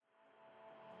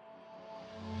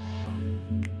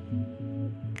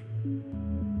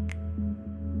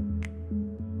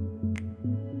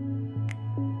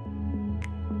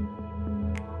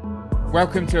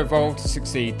Welcome to Evolve to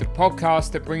Succeed, the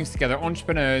podcast that brings together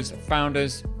entrepreneurs,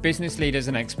 founders, business leaders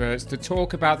and experts to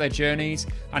talk about their journeys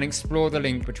and explore the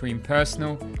link between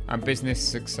personal and business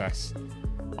success.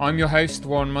 I'm your host,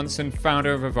 Warren Munson,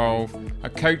 founder of Evolve, a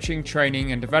coaching,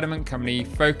 training and development company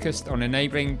focused on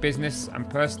enabling business and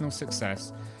personal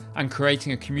success and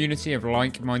creating a community of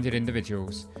like-minded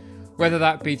individuals. Whether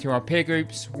that be through our peer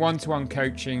groups, one-to-one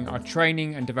coaching, our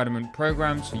training and development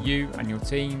programs for you and your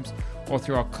teams, or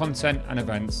through our content and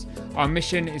events, our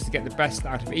mission is to get the best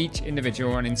out of each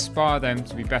individual and inspire them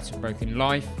to be better both in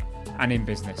life and in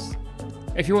business.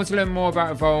 If you want to learn more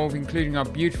about Evolve, including our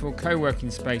beautiful co-working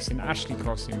space in Ashley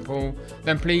Cross in Poole,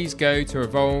 then please go to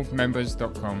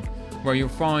evolvemembers.com, where you'll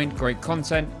find great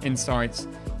content, insights,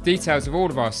 details of all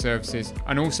of our services,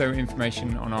 and also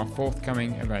information on our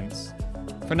forthcoming events.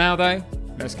 For now though,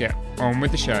 let's get on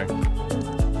with the show.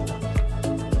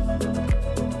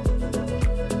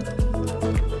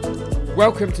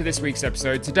 Welcome to this week's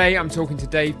episode. Today I'm talking to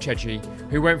Dave Chedji,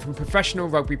 who went from professional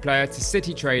rugby player to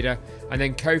city trader and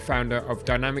then co-founder of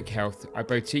Dynamic Health, a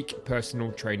boutique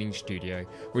personal training studio,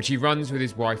 which he runs with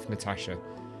his wife Natasha.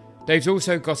 Dave's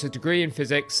also got a degree in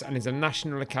physics and is a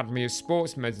National Academy of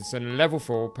Sports Medicine Level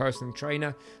 4 personal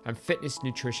trainer and fitness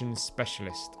nutrition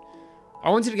specialist. I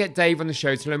wanted to get Dave on the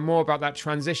show to learn more about that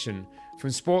transition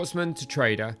from sportsman to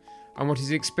trader and what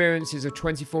his experiences of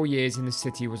 24 years in the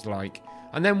city was like,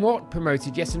 and then what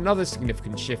promoted yet another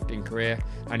significant shift in career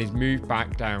and his move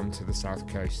back down to the South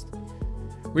Coast.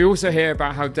 We also hear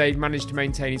about how Dave managed to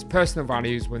maintain his personal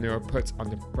values when they were put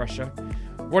under pressure,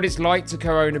 what it's like to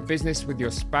co-own a business with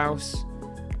your spouse,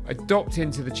 adopt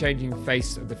into the changing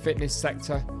face of the fitness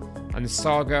sector, and the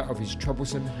saga of his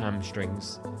troublesome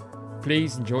hamstrings.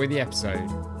 Please enjoy the episode.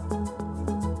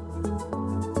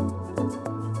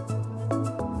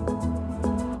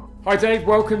 Hi Dave,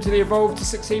 welcome to the Evolve to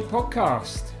Succeed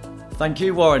podcast. Thank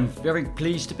you, Warren. Very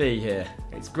pleased to be here.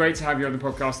 It's great to have you on the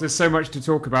podcast. There's so much to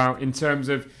talk about in terms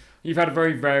of, you've had a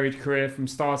very varied career from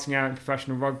starting out in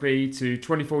professional rugby to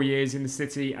 24 years in the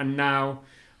city and now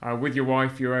with your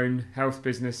wife, your own health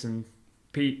business and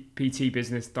PT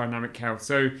business, Dynamic Health.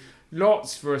 So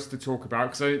lots for us to talk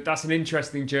about. So that's an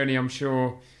interesting journey, I'm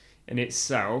sure, in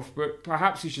itself. But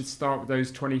perhaps we should start with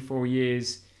those 24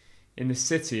 years in the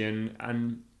city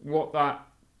and what that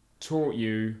taught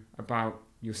you about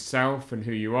yourself and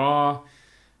who you are,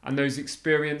 and those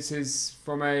experiences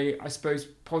from a, I suppose,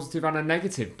 positive and a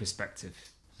negative perspective.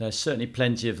 There's certainly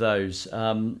plenty of those.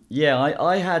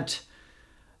 I had,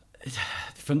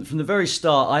 from the very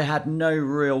start, I had no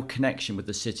real connection with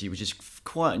the city, which is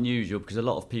quite unusual because a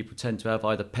lot of people tend to have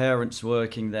either parents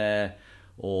working there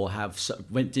or have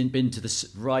been to the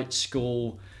right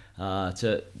school.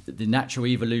 To the natural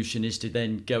evolution is to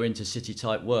then go into city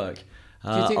type work. Do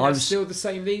you think that's still the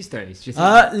same these days? Do you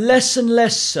think less and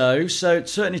less so. So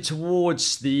certainly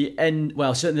towards the end,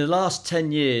 well, certainly the last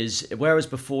 10 years, whereas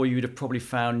before you would have probably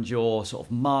found your sort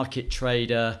of market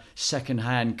trader,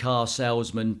 second-hand car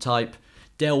salesman type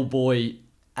Del Boy,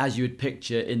 as you would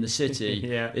picture in the city.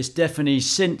 Yeah. It's definitely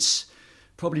since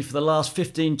probably for the last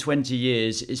 15, 20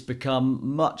 years, it's become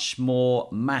much more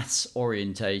maths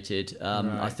orientated. Right.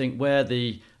 I think where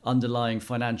the underlying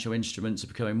financial instruments are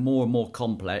becoming more and more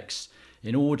complex,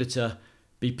 in order to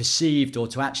be perceived or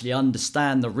to actually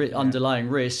understand the underlying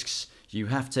risks, you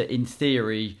have to, in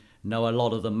theory, know a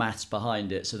lot of the maths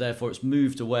behind it. So therefore, it's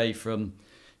moved away from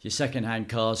your second-hand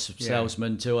cars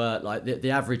salesman to like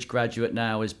the average graduate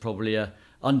now is probably a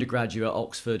undergraduate at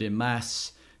Oxford in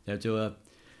maths. They'll do a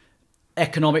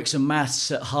economics and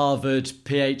maths at Harvard,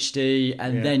 PhD,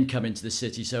 and then come into the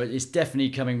city. So it's definitely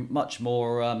coming much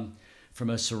more from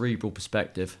a cerebral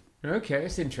perspective. Okay,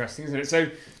 that's interesting, isn't it? So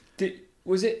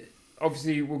was it,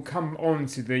 obviously we'll come on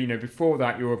to the, before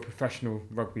that you were a professional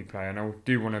rugby player, and I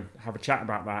do want to have a chat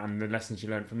about that and the lessons you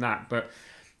learned from that. But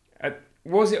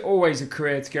was it always a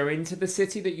career to go into the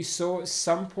city that you saw at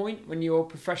some point when your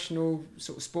professional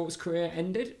sort of sports career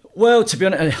ended? Well, to be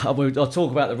honest, I'll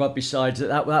talk about the rugby side.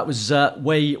 That was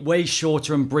way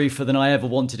shorter and briefer than I ever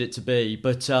wanted it to be.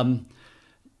 But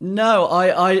no,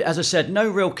 I as I said, no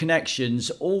real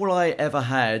connections. All I ever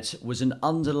had was an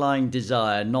underlying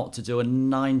desire not to do a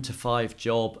 9-to-5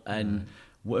 job and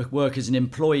work as an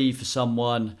employee for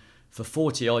someone for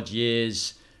 40 odd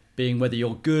years, being whether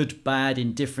you're good, bad,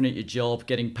 indifferent at your job,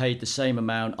 getting paid the same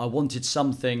amount. I wanted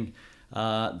something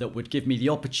that would give me the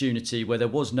opportunity where there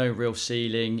was no real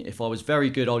ceiling. If I was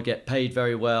very good, I'd get paid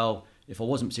very well. If I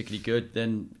wasn't particularly good,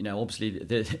 then obviously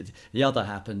the other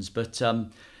happens. But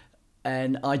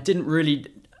and I didn't really,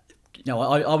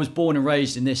 I was born and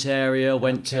raised in this area.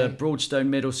 Went to Broadstone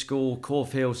Middle School,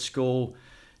 Corfe Hill School.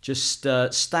 just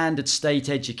standard state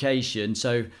education.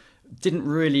 So didn't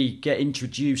really get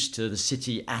introduced to the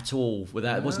city at all.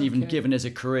 Without it wasn't even given as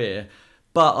a career.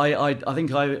 But I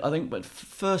think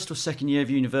first or second year of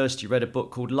university read a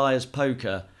book called Liar's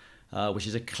Poker, which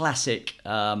is a classic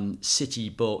city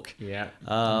book. Yeah,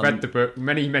 read the book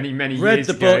many years ago. Read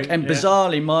the book, and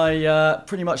bizarrely, my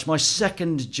pretty much my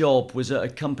second job was at a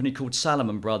company called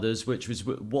Salomon Brothers, which was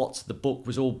what the book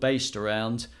was all based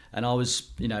around. And I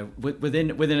was,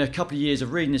 within a couple of years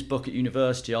of reading this book at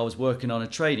university, I was working on a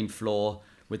trading floor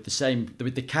with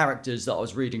the characters that I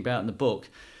was reading about in the book.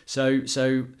 So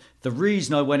the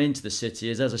reason I went into the city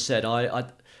is, as I said, I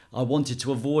wanted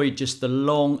to avoid just the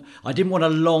long. I didn't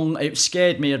want it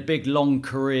scared me, a big long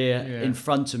career in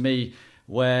front of me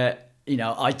where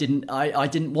I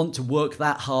didn't want to work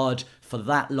that hard for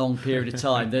that long period of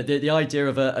time. The idea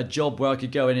of a job where I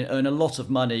could go in and earn a lot of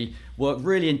money, work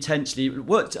really intensely.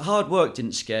 Hard work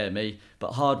didn't scare me,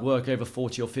 but hard work over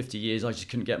 40 or 50 years I just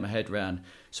couldn't get my head around.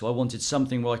 So I wanted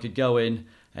something where I could go in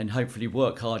and hopefully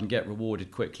work hard and get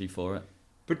rewarded quickly for it.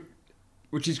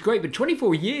 Which is great, but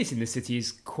 24 years in the city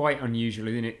is quite unusual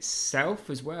in itself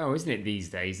as well, isn't it, these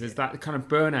days? There's that kind of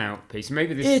burnout piece.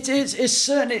 Maybe this... It's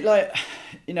certainly like,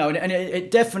 and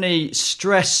it definitely,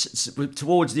 stress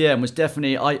towards the end was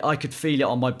definitely, I could feel it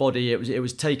on my body. It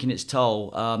was taking its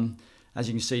toll. As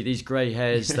you can see, these grey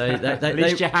hairs, they At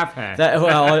least you have hair.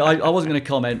 I wasn't going to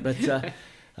comment,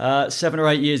 but 7 or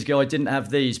 8 years ago I didn't have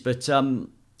these. But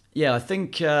I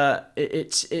think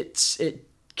it's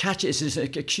an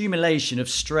accumulation of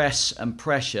stress and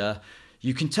pressure.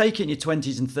 You can take it in your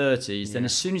 20s and 30s. Then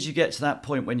as soon as you get to that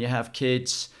point when you have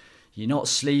kids, you're not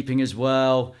sleeping as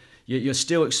well. You're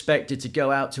still expected to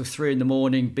go out till 3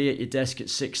 a.m, be at your desk at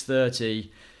 6:30.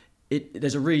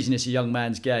 There's a reason it's a young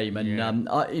man's game. And,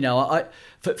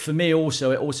 for me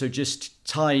also, it also just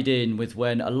tied in with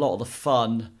when a lot of the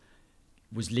fun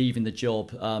was leaving the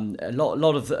job. A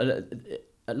lot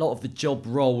of the job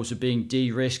roles are being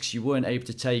de-risked. You weren't able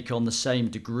to take on the same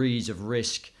degrees of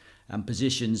risk and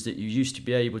positions that you used to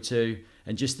be able to,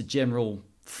 and just the general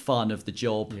fun of the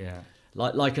job. Yeah.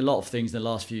 Like a lot of things in the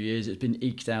last few years, it's been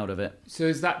eked out of it. So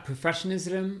is that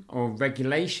professionalism or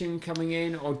regulation coming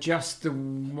in, or just the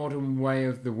modern way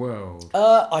of the world?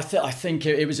 I think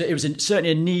it was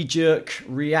certainly a knee-jerk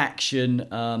reaction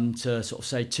to sort of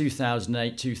say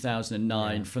 2008,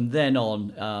 2009. Yeah. From then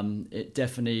on, it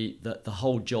definitely the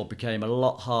whole job became a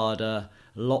lot harder,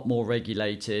 a lot more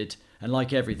regulated, and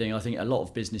like everything, I think a lot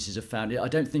of businesses have found it. I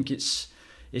don't think it's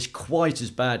quite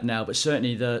as bad now, but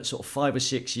certainly the sort of 5 or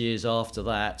 6 years after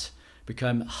that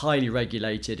become highly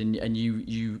regulated, and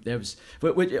there was,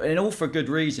 and all for a good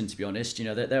reason, to be honest.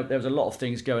 There was a lot of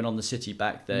things going on in the city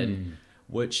back then,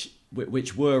 which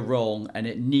were wrong, and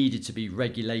it needed to be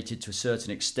regulated to a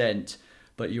certain extent.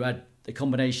 But you had the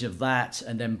combination of that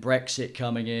and then Brexit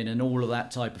coming in and all of that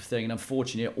type of thing, and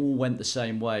unfortunately it all went the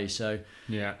same way. So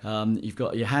you've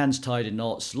got your hands tied in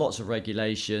knots, lots of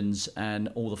regulations, and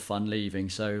all the fun leaving.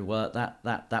 So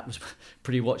that was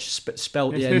pretty much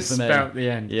spelt the end for me. Spelt the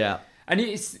end. Yeah. And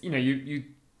it's you're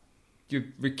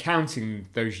recounting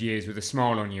those years with a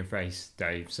smile on your face,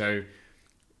 Dave. So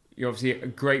you're obviously a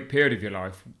great period of your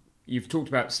life. You've talked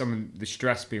about some of the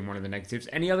stress being one of the negatives.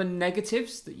 Any other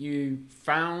negatives that you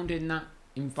found in that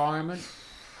environment?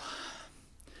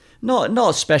 Not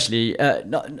especially.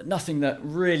 Nothing that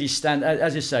really stands.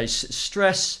 As you say,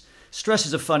 stress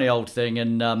is a funny old thing,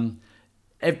 and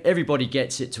everybody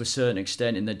gets it to a certain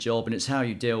extent in their job, and it's how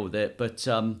you deal with it. But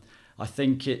I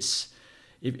think it's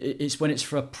when it's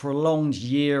for a prolonged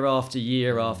year after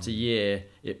year after year,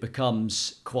 it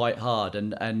becomes quite hard.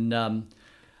 And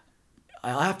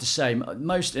I have to say,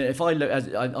 if I look,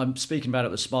 I'm speaking about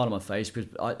it with a smile on my face, because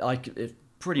it's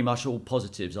pretty much all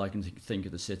positives I can think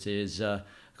of the city.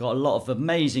 Got a lot of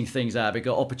amazing things out of it,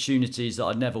 got opportunities that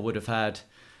I never would have had,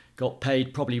 got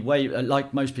paid probably way,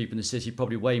 like most people in the city,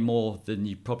 probably way more than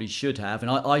you probably should have.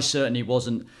 And I certainly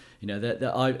wasn't,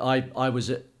 I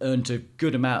was earned a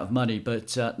good amount of money,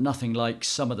 but nothing like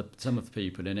some of the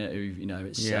people in it who,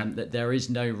 that there is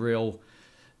no real...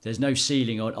 There's no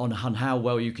ceiling on how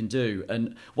well you can do.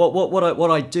 And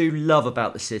what I do love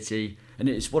about the city, and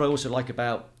it's what I also like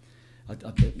about,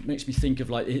 it makes me think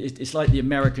of it's like the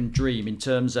American dream in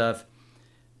terms of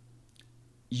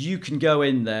you can go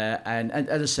in there and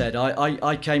as I said,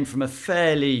 I came from a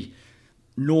fairly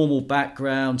normal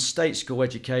background, state school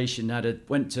education,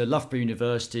 went to Loughborough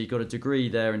University, got a degree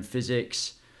there in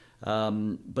physics,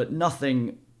 but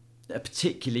nothing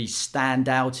particularly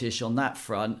standoutish on that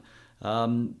front.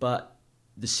 But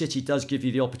the city does give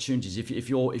you the opportunities. If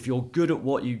you're good at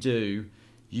what you do,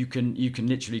 you can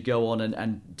literally go on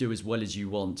and do as well as you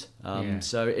want.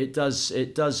 So it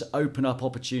does open up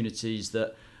opportunities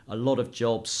that a lot of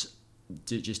jobs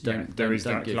just don't. There is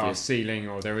don't that give glass you. ceiling,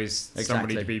 or there is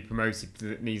somebody to be promoted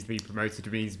that needs to be promoted,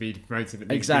 that needs to be promoted, that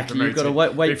needs Exactly, to be you've got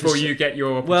promoted to wait before you get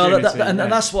your opportunity. Well, and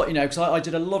that's what, because I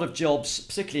did a lot of jobs,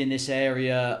 particularly in this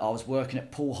area. I was working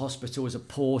at Poole Hospital as a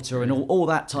porter and all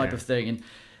that type of thing.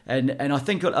 And I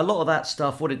think a lot of that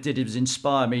stuff, what it did was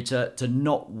inspire me to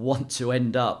not want to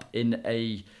end up in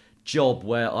a job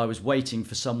where I was waiting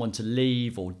for someone to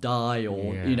leave or die,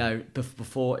 or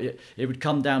before it would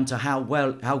come down to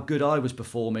how good I was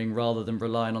performing, rather than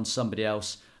relying on somebody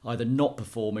else either not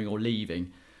performing or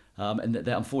leaving. And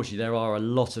that unfortunately there are a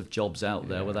lot of jobs out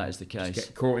there where that is the case. Just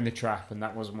get caught in the trap, and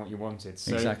that wasn't what you wanted.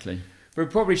 So, exactly. But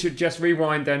we probably should just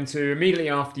rewind then to immediately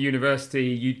after university.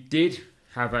 You did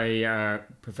have a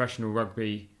professional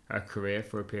rugby career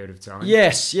for a period of time.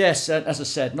 Yes. As I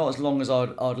said, not as long as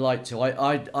I'd like to.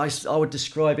 I would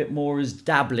describe it more as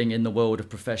dabbling in the world of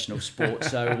professional sport.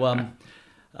 So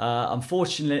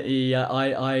unfortunately,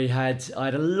 I had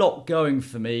a lot going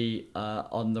for me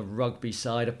on the rugby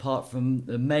side. Apart from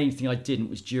the main thing I didn't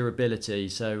was durability.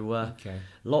 So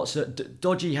lots of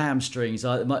dodgy hamstrings.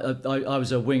 I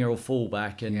was a winger or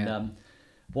fullback, and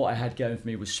what I had going for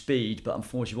me was speed. But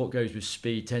unfortunately, what goes with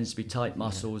speed tends to be tight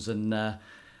muscles, and I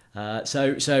was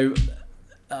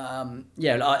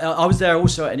there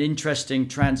also at an interesting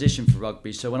transition for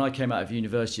rugby. So when I came out of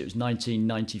university, it was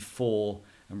 1994,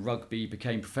 and rugby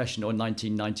became professional in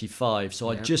 1995. So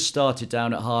I just started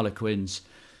down at Harlequins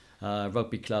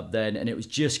rugby club then, and it was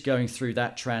just going through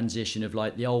that transition of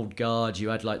like the old guard. You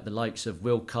had like the likes of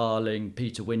Will Carling,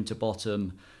 Peter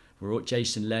Winterbottom,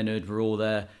 Jason Leonard were all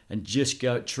there, and just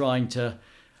trying to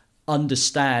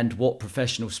understand what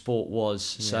professional sport was.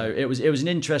 So it was an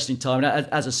interesting time. And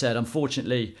as I said,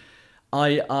 unfortunately,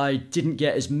 I didn't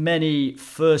get as many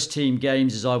first team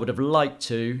games as I would have liked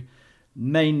to,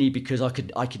 mainly because I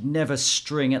could never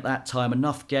string at that time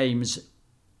enough games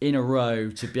in a row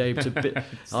to be able to.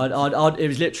 It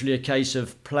was literally a case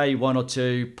of play one or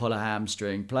two, pull a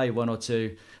hamstring, play one or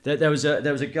two. There was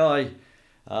a guy.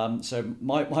 So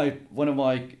one of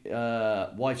my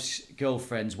wife's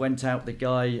girlfriends went out with a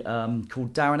guy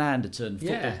called Darren Anderton,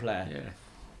 football player. Yeah.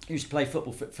 He used to play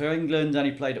football for England, and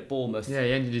he played at Bournemouth. Yeah,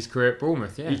 he ended his career at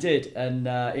Bournemouth. Yeah, he did, and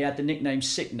he had the nickname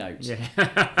Sick Note. Yeah.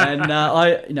 And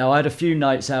I had a few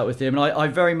nights out with him, and I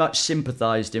very much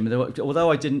sympathised him.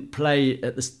 Although I didn't play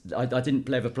I didn't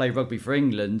ever play rugby for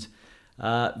England.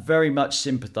 Very much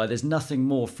sympathise. There's nothing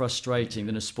more frustrating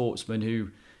than a sportsman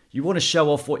who. You want to show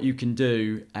off what you can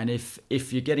do, and if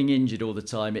you're getting injured all the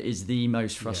time, it is the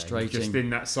most frustrating. You're just in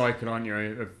that cycle, aren't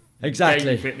you? Exactly.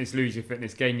 Gain your fitness, lose your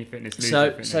fitness, gain your fitness, lose your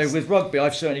fitness. So with rugby,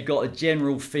 I've certainly got a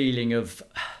general feeling of...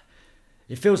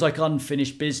 It feels like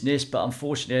unfinished business, but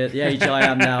unfortunately, at the age I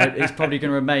am now, it's probably going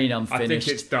to remain unfinished. I think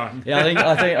it's done. Yeah,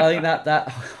 I think that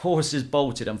horse is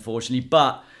bolted, unfortunately.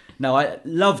 But no, I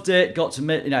loved it. Got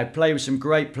to play with some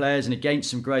great players and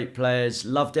against some great players.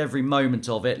 Loved every moment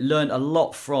of it. Learned a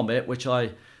lot from it, which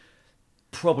I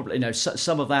probably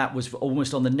some of that was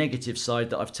almost on the negative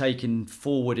side that I've taken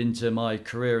forward into my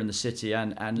career in the city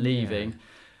and leaving.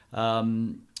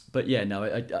 But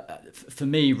for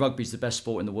me, rugby's the best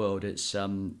sport in the world. It's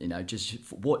just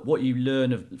what you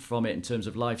learn from it in terms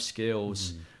of life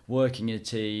skills, working in a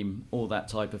team, all that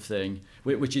type of thing.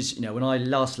 Which is when I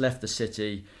last left the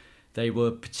city, they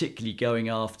were particularly going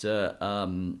after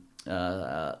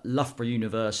Loughborough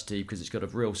University because it's got a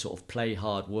real sort of play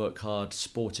hard, work hard,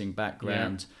 sporting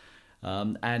background,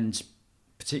 and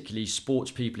particularly sports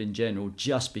people in general,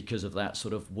 just because of that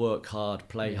sort of work hard,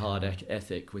 play hard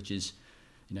ethic, which is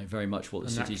very much what the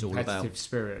city's all about. Competitive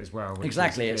spirit as well.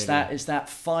 Exactly, it's that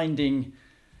finding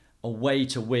a way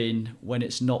to win when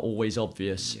it's not always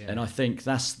obvious, and I think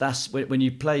that's when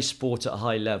you play sport at a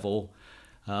high level.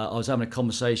 I was having a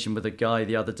conversation with a guy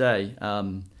the other day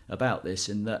about this,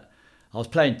 in that I was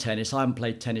playing tennis. I haven't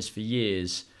played tennis for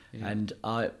years, and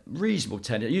reasonable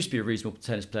tennis. I used to be a reasonable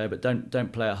tennis player, but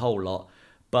don't play a whole lot.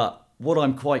 But what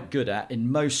I'm quite good at in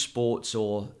most sports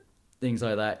or things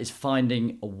like that is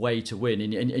finding a way to win,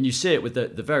 and you see it with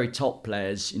the very top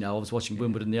players. I was watching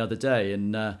Wimbledon the other day,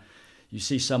 and you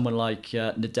see someone like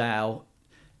Nadal.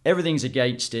 Everything's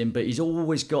against him, but he's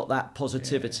always got that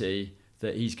positivity.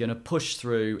 That he's going to push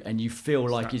through, and you feel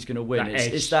like he's going to win.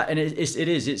 It's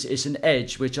an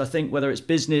edge, which I think whether it's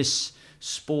business,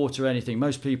 sport, or anything,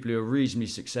 most people who are reasonably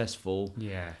successful,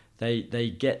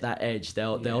 they get that edge.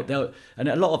 They'll and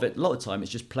a lot of the time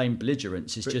it's just plain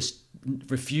belligerence. It's just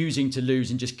refusing to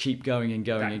lose and just keep going and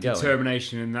going and going.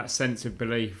 Determination and that sense of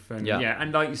belief, and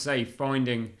and like you say,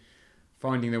 finding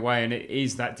finding the way, and it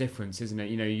is that difference, isn't it?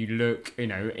 You look,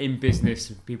 in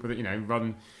business, people that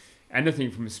run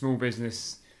anything from a small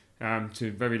business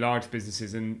to very large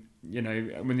businesses, and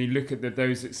when you look at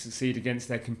those that succeed against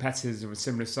their competitors of a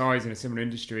similar size in a similar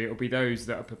industry, it'll be those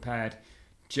that are prepared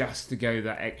just to go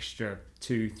that extra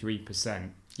 2-3%.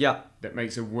 Yeah, that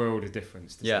makes a world of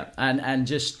difference. And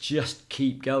just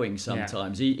keep going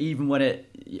sometimes, even when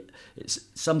it's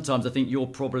sometimes I think you're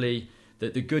probably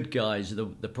the good guys are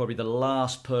probably the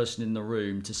last person in the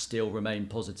room to still remain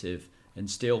positive and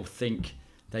still think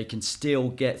they can still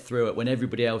get through it when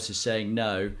everybody else is saying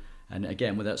no. And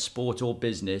again, whether that's sport or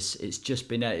business, it's just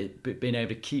being able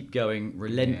to keep going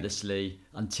relentlessly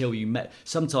until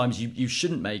sometimes you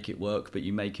shouldn't make it work, but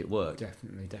you make it work.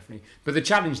 Definitely. But the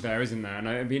challenge there, isn't there? And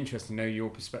it'd be interesting to know your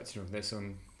perspective of this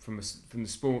from the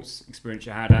sports experience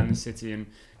you had and the city, and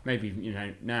maybe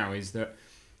now, is that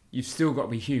you've still got to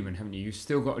be human, haven't you? You've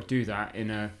still got to do that in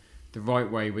the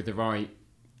right way with the right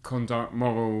conduct,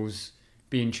 morals,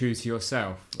 being true to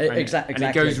yourself. Exactly. And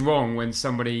it goes wrong when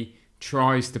somebody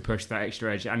tries to push that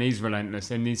extra edge and is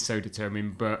relentless and is so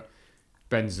determined, but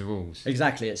bends the rules.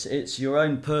 Exactly. It's your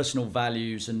own personal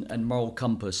values and moral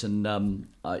compass, and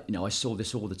I saw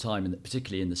this all the time,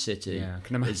 particularly in the city. Yeah, I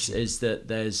can imagine. Is that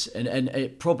there's and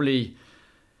it probably,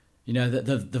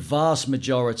 the vast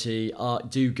majority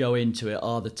do go into it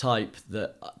are the type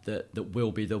that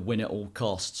will be the win at all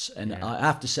costs. And I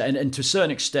have to say, and to a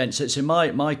certain extent, so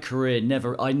my career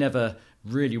I never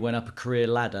really went up a career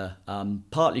ladder,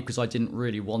 partly because I didn't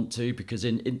really want to, because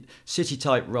in city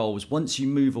type roles, once you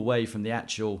move away from the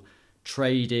actual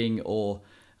trading or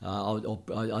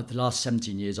the last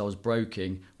 17 years I was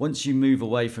broking, once you move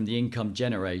away from the income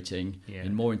generating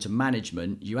and more into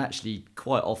management, you actually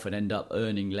quite often end up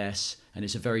earning less, and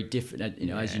it's a very different,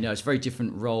 as it's a very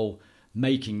different role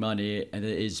making money and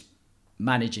it is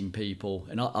managing people.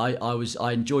 And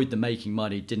I enjoyed the making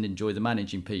money, didn't enjoy the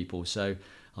managing people, so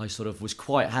I sort of was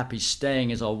quite happy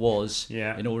staying as I was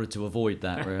in order to avoid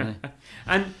that, really.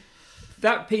 And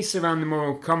that piece around the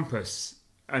moral compass,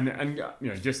 and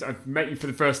just I've met you for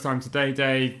the first time today,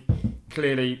 Dave.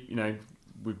 Clearly,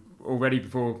 we've already,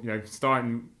 before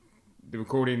starting the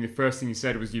recording, the first thing you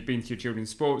said was you've been to your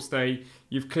children's sports day.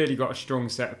 You've clearly got a strong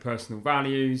set of personal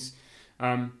values.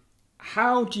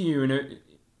 How do you,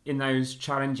 in those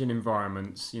challenging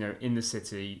environments, in the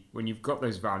city, when you've got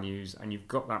those values and you've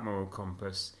got that moral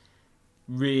compass,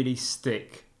 really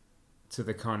stick to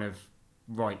the kind of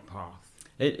right path?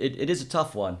 It is a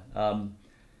tough one.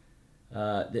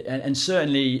 And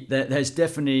certainly there's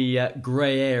definitely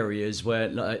grey areas where,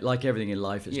 like everything in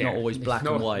life, it's not always black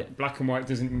and white. Black and white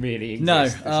doesn't really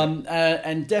exist. No,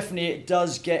 and definitely it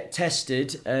does get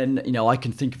tested. And I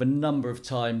can think of a number of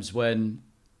times when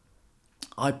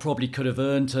I probably could have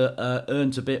earned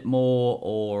a bit more,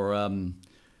 or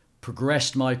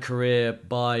progressed my career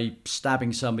by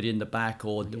stabbing somebody in the back,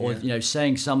 or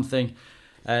saying something.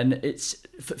 And it's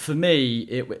for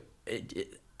me,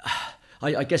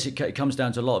 I guess it comes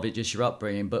down to a lot of it, just your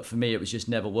upbringing. But for me, it was just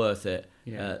never worth it.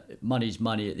 Money's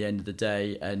money at the end of the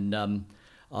day, and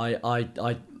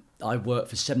I worked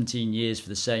for 17 years for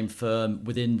the same firm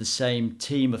within the same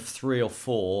team of 3 or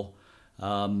 4.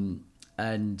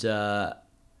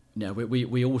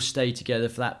 We all stayed together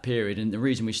for that period, and the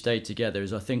reason we stayed together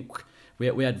is I think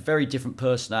we had very different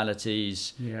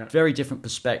personalities, very different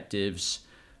perspectives,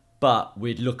 but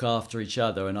we'd look after each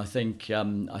other. And I think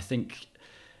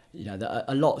that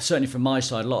a lot, certainly from my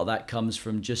side, a lot of that comes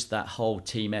from just that whole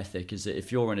team ethic. Is that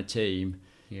if you're in a team,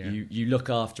 you look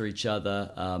after each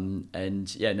other,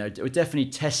 we definitely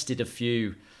tested a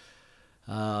few.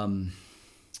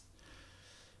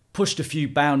 Pushed a few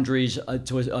boundaries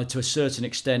to a certain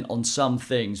extent on some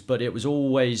things, but it was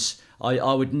always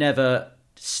I would never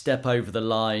step over the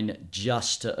line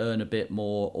just to earn a bit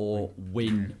more or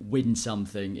win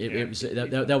something. It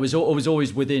was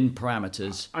always within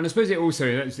parameters. And I suppose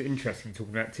that's interesting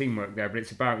talking about teamwork there, but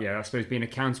it's about I suppose being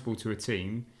accountable to a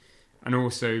team, and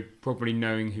also probably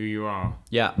knowing who you are.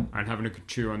 And having a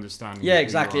true understanding. Yeah,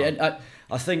 exactly. And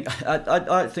I think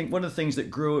one of the things that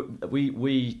grew,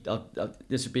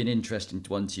 this would be an interesting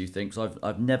one to you, think, because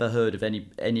I've never heard of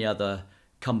any other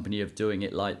company of doing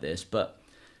it like this. But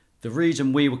the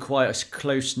reason we were quite a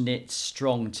close knit,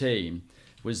 strong team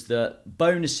was that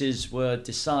bonuses were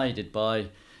decided by.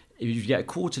 You get a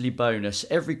quarterly bonus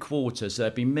every quarter, so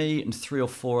there'd be me and 3 or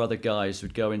 4 other guys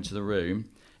would go into the room.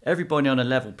 Everybody on a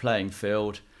level playing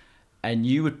field, and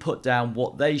you would put down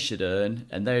what they should earn,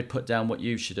 and they would put down what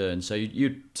you should earn. So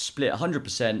you'd split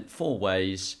 100% 4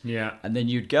 ways, and then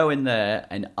you'd go in there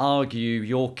and argue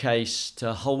your case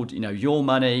to hold, your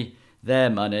money,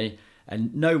 their money,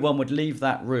 and no one would leave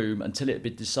that room until it had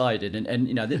been decided. And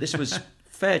you know, this was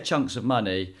fair chunks of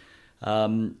money.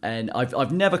 And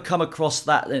I've never come across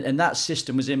that, and that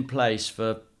system was in place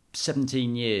for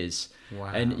 17 years.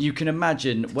 Wow. And you can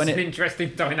imagine when it's an interesting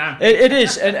dynamic. It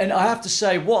is, and I have to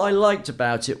say, what I liked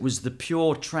about it was the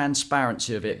pure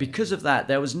transparency of it. Because of that,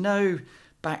 there was no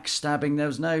backstabbing, there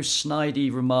was no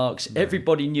snidey remarks. No.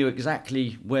 Everybody knew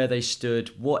exactly where they stood,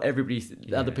 what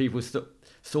other people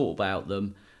thought about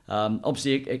them.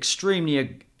 Obviously,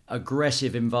 extremely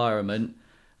aggressive environment.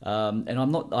 And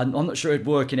I'm not sure it'd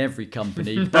work in every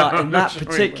company, no, but in that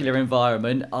particular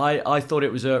environment, I thought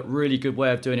it was a really good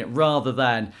way of doing it, rather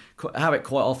than how it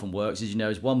quite often works,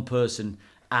 is one person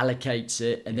allocates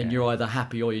it, and then you're either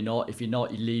happy or you're not. If you're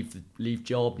not, you leave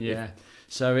job. Yeah.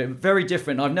 So very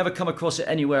different. I've never come across it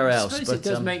anywhere else. But it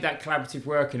does make that collaborative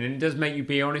working, and it does make you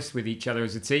be honest with each other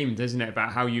as a team, doesn't it,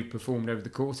 about how you've performed over the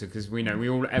quarter? Because we know we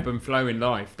all ebb and flow in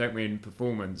life, don't we, in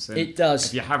performance? And it does.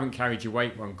 If you haven't carried your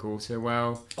weight one quarter,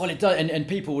 well, it does, and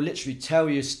people will literally tell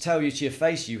you to your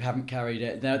face you haven't carried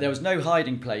it. There was no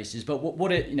hiding places. But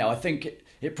what it, I think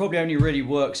it probably only really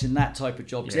works in that type of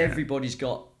job, because everybody's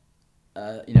got,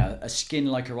 a skin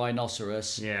like a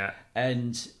rhinoceros. Yeah.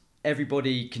 And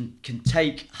everybody can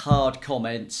take hard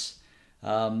comments,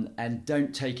 and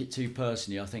don't take it too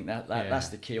personally. I think that's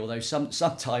the key. Although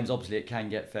sometimes, obviously, it can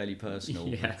get fairly personal.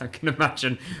 Yeah, I can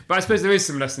imagine. But I suppose there is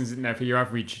some lessons in there for your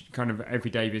average kind of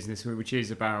everyday business, which is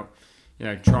about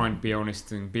trying to be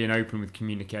honest and being open with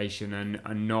communication,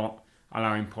 and not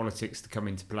allowing politics to come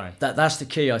into play. That's the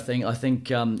key. I think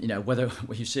whether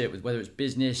you see it with whether it's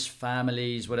business,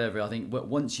 families, whatever. I think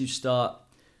once you start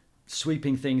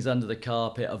sweeping things under the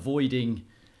carpet, avoiding,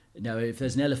 if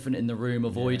there's an elephant in the room,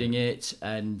 avoiding it,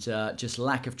 and just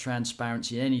lack of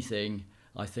transparency in anything,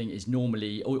 I think is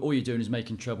normally, all you're doing is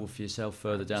making trouble for yourself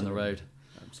further down the road.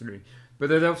 Absolutely. But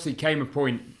there obviously came a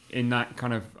point in that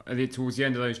kind of, towards the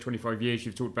end of those 25 years,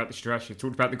 you've talked about the stress, you've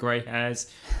talked about the grey hairs,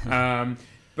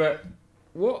 but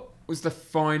what was the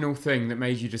final thing that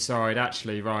made you decide,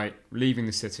 actually, right, leaving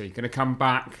the city, going to come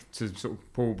back to sort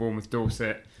of Paul, Bournemouth,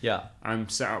 Dorset, and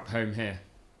set up home here?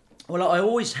 Well, I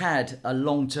always had a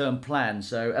long-term plan.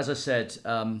 So, as I said,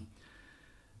 when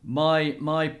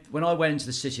I went into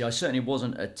the city, I certainly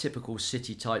wasn't a typical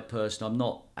city type person. I'm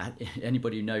not.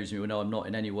 Anybody who knows me will know I'm not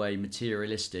in any way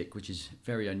materialistic, which is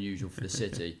very unusual for the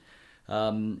city.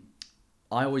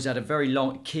 I always had a very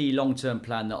long-term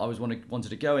plan that I wanted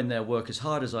to go in there, work as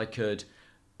hard as I could,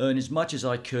 earn as much as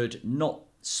I could, not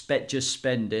just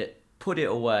spend it, put it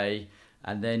away,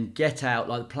 and then get out.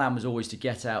 Like, the plan was always to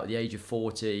get out at the age of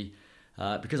 40.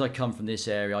 Because I come from this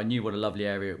area, I knew what a lovely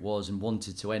area it was and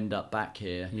wanted to end up back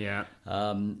here. Yeah.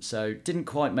 So didn't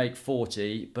quite make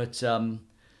 40, but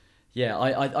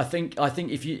I think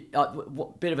if you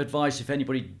bit of advice, if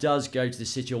anybody does go to the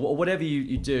city or whatever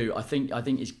you do, I think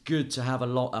it's good to have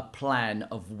a plan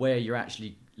of where you're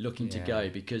actually looking to go,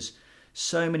 because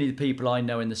so many of the people I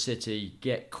know in the city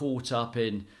get caught up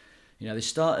in, they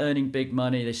start earning big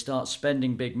money, they start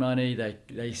spending big money,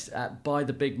 they buy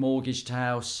the big mortgaged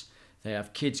house, they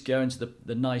have kids going to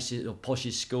the nicest or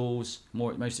poshest schools,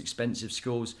 most expensive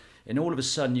schools, and all of a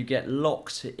sudden you get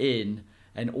locked in.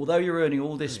 And although you're earning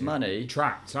all this money,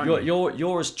 trapped,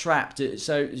 you're as trapped.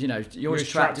 So you're as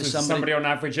trapped as somebody on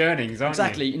average earnings, aren't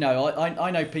exactly. you? I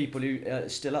know people who are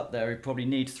still up there who probably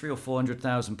need £300,000 or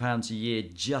 £400,000 a year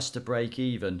just to break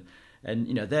even, and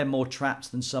they're more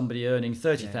trapped than somebody earning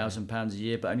 £30,000 a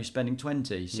year but only spending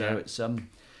 20. So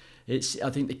it's I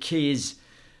think the key is.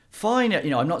 Fine,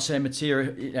 I'm not saying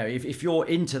material. If you're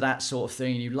into that sort of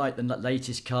thing and you like the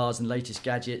latest cars and latest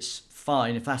gadgets,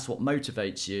 fine. If that's what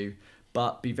motivates you,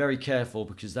 but be very careful,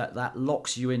 because that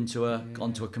locks you onto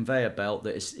a conveyor belt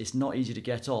that it's not easy to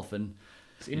get off. And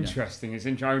it's interesting.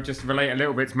 I would just relate a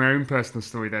little bit to my own personal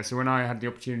story there. So when I had the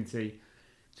opportunity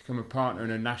to become a partner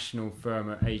in a national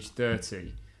firm at age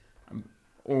 30,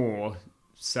 or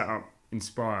set up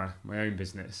Inspire, my own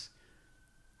business.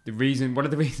 One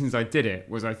of the reasons I did it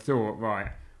was I thought,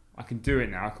 right, I can do it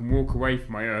now. I can walk away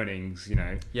from my earnings,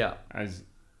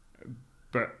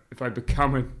 But if I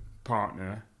become a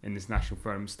partner in this national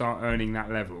firm, start earning that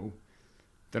level,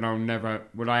 then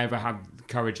will I ever have the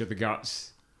courage or the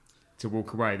guts to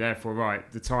walk away? Therefore,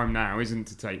 right, the time now isn't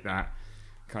to take that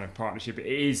kind of partnership. It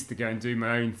is to go and do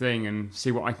my own thing and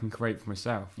see what I can create for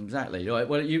myself. Exactly.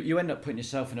 Well, you end up putting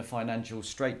yourself in a financial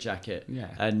straitjacket. Yeah.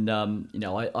 And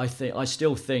I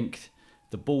still think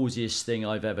the ballsiest thing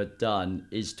I've ever done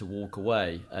is to walk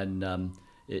away. And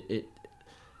it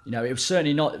was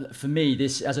certainly not for me.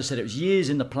 This, as I said, it was years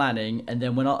in the planning, and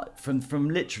then when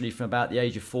from about the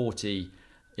age of 40,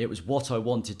 it was what I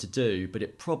wanted to do, but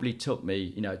it probably took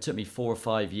me, it took me 4 or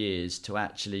 5 years to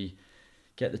actually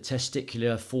get the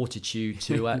testicular fortitude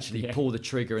to actually pull the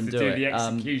trigger and do it. The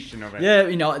execution of it. Yeah,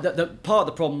 the part of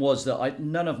the problem was that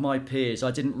none of my peers,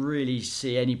 I didn't really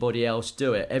see anybody else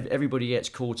do it. Everybody gets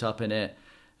caught up in it,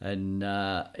 and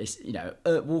it's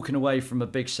walking away from a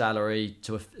big salary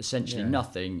to essentially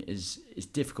nothing is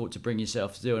difficult to bring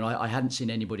yourself to do, and I hadn't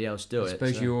seen anybody else do it. I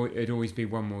suppose it'd always be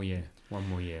one more year.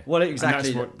 Well,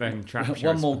 exactly. And that's what then traps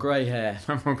one more grey hair.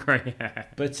 One more grey hair.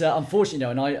 But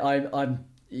unfortunately, I'm.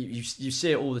 You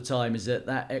see it all the time. Is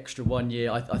that extra 1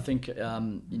 year? I think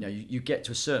you get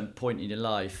to a certain point in your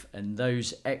life, and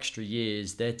those extra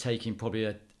years they're taking probably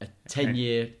a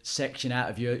 10-year section out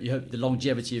of the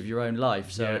longevity of your own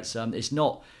life. So it's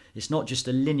not just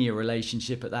a linear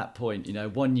relationship at that point.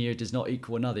 1 year does not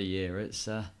equal another year. It's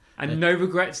and no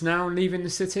regrets now leaving the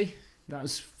city. That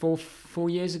was 4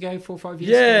 years ago, 4 or 5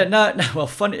 years ago? No. Well,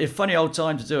 funny old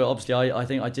time to do it. Obviously, I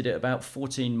think I did it about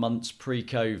 14 months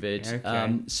pre-COVID.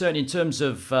 Okay. Certainly in terms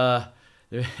of a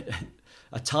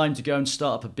time to go and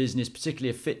start up a business, particularly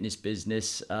a fitness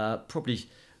business, probably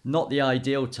not the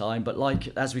ideal time. But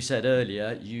as we said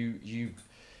earlier, you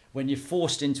when you're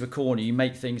forced into a corner, you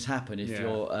make things happen.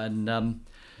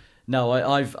 No,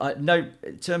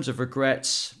 in terms of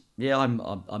regrets. Yeah,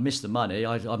 I miss the money.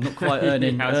 I'm not quite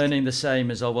earning the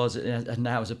same as I was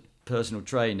now as a personal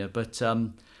trainer, but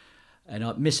and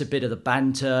I miss a bit of the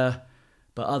banter.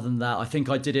 But other than that, I think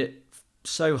I did it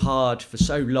so hard for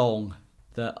so long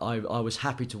that I was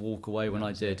happy to walk away when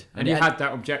I did. And you had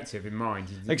that objective in mind.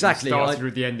 Exactly. You started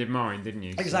with the end in mind, didn't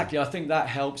you? Exactly. I think that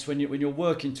helps when you're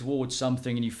working towards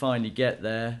something and you finally get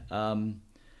there.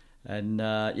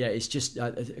 It's just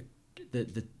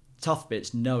the tough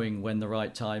bit's knowing when the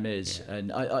right time is.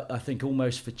 And I think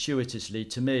almost fortuitously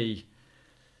to me,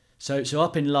 so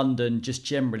up in London, just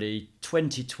generally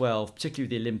 2012, particularly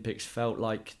with the Olympics, felt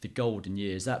like the golden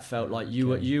years. That felt like you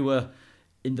were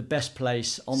in the best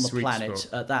place on the planet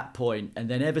at that point. And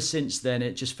then ever since then,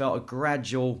 it just felt a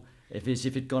gradual, if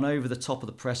it'd gone over the top of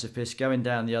the precipice, going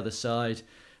down the other side.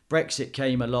 Brexit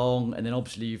came along, and then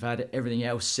obviously you've had everything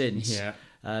else since. Yeah.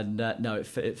 And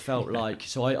it felt like,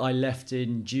 so I left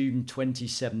in June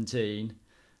 2017,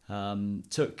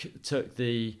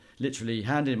 literally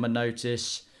handed in my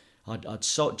notice. I'd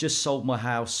just sold my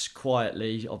house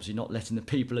quietly, obviously not letting the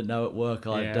people know at work.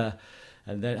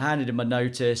 And then handed in my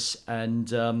notice and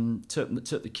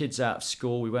took the kids out of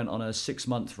school. We went on a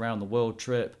 6-month round the world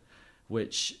trip,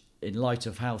 which, in light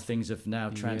of how things have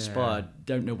now transpired,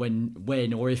 don't know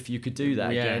when or if you could do that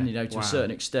again. To a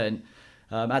certain extent.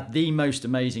 At the most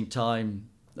amazing time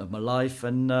of my life,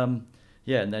 and and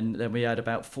then we had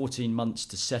about 14 months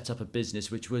to set up a business,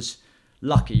 which was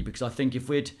lucky because I think if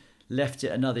we'd left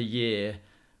it another year,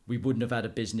 we wouldn't have had a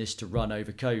business to run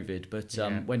over COVID. But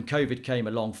when COVID came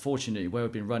along, fortunately, where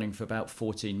we've been running for about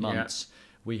 14 months,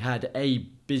 we had a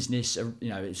business,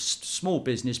 a small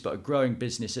business but a growing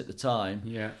business at the time.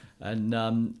 Yeah, and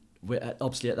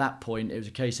obviously at that point it was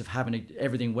a case of having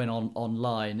everything went on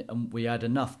online, and we had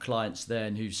enough clients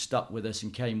then who stuck with us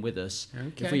and came with us.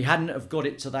 Okay. If we hadn't have got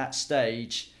it to that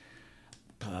stage,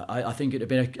 I think it'd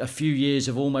have been a few years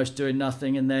of almost doing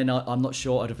nothing, and then I'm not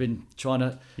sure I'd have been trying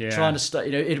to start.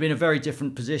 It'd have been a very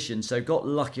different position. So got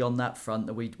lucky on that front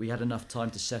that we had enough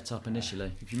time to set up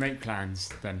initially. If you make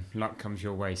plans, then luck comes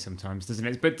your way sometimes, doesn't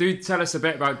it? But do tell us a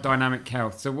bit about Dynamic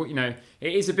Health. So what it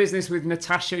is a business with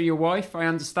Natasha, your wife. I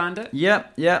understand it. Yeah.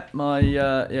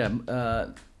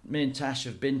 Me and Tash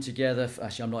have been together.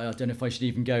 Actually, I don't know if I should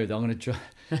even go there. I'm going to try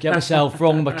get myself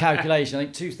wrong with my calculation. I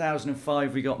think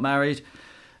 2005 we got married.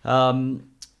 So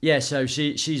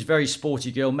she's a very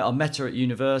sporty girl. I met her at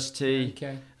university.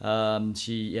 Okay.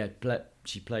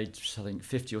 She played I think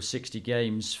 50 or 60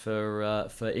 games for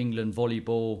England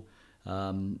volleyball.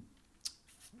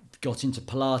 Got into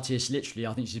Pilates. Literally,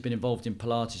 I think she's been involved in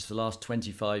Pilates for the last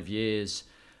 25 years.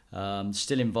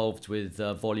 Still involved with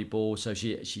volleyball. So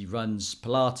she runs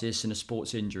Pilates and a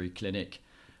sports injury clinic.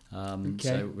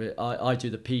 So I do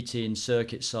the PT and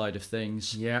circuit side of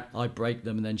things. Yeah, I break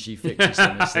them and then she fixes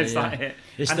them.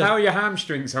 How are your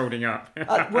hamstrings holding up?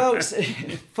 It's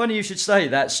funny you should say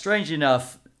that. Strangely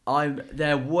enough,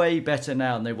 they're way better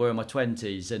now than they were in my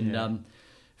 20s. And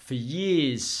for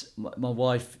years, my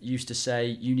wife used to say,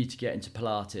 "You need to get into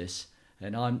Pilates."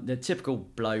 And I'm the typical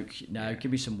bloke. Give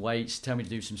me some weights, tell me to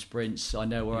do some sprints. I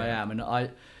know where I am, and I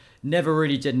never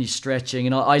really did any stretching,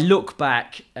 and I look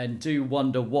back and do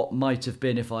wonder what might have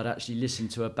been if I'd actually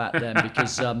listened to her back then,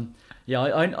 because I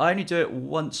only do it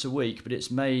once a week, but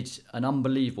it's made an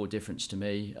unbelievable difference to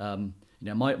me.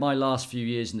 My last few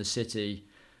years in the city,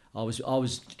 I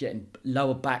was getting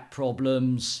lower back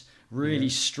problems, really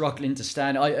struggling to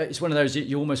stand. It's one of those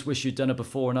you almost wish you'd done a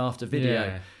before and after video.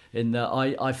 Yeah. In that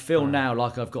I feel now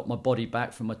like I've got my body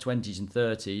back from my 20s and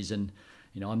 30s, and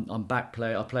I'm back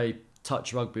play. I play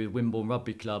touch rugby with Wimborne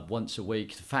Rugby Club once a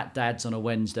week. Fat Dads on a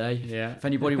Wednesday. Yeah. If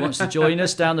anybody wants to join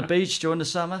us down the beach during the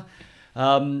summer.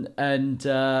 I'm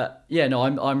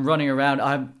running around.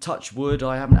 I'm touch wood.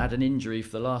 I haven't had an injury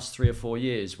for the last 3 or 4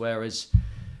 years. Whereas,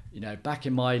 back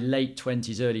in my late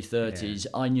 20s, early 30s,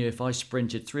 I knew if I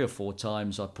sprinted 3 or 4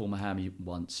 times, I'd pull my hammy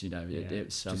once.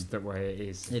 It's just the way it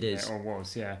is. It is. Or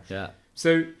was, yeah. Yeah.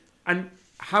 So, and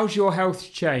how's your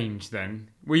health changed then?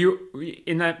 Were you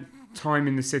in that time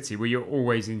in the city? Were you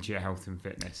always into your health and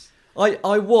fitness?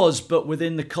 I was, but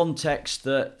within the context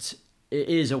that it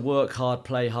is a work hard,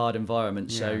 play hard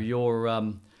environment. So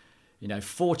you're,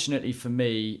 fortunately for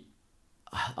me,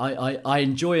 I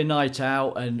enjoy a night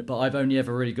out, but I've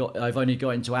only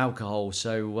got into alcohol.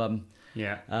 So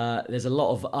there's a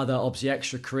lot of other obviously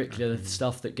extracurricular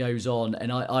stuff that goes on,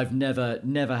 and I've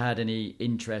never had any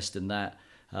interest in that.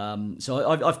 So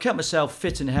I've kept myself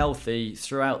fit and healthy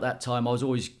throughout that time. I was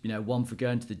always one for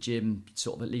going to the gym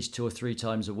sort of at least 2 or 3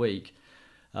 times a week.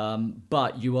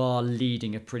 But you are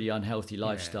leading a pretty unhealthy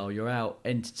lifestyle. You're out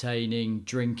entertaining,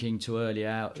 drinking too early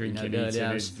out. Drinking,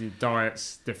 the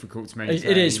diet's difficult to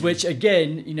maintain. It is, which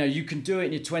again, you can do it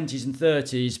in your 20s and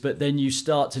 30s, but then you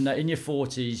start to know in your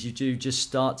 40s, you do just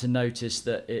start to notice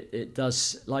that it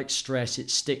does, like stress, it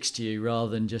sticks to you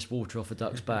rather than just water off a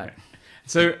duck's back.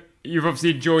 So you've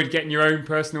obviously enjoyed getting your own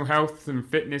personal health and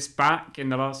fitness back in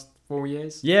the last 4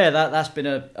 years? Yeah, that's been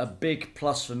a big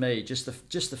plus for me. Just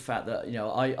the fact that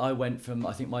I went from,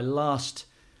 I think my last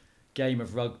game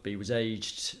of rugby was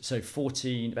aged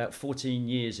about 14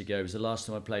 years ago was the last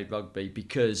time I played rugby,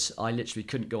 because I literally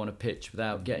couldn't go on a pitch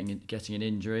without getting an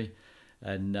injury,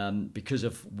 and because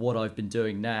of what I've been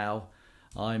doing now,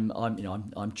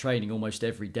 I'm training almost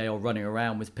every day or running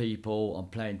around with people. I'm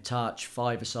playing touch,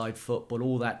 5-a-side football,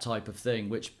 all that type of thing,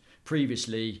 which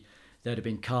previously there'd have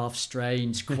been calf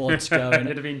strains, quads going.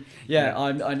 It'd have been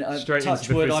I'm touch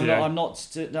wood. I'm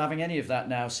not having any of that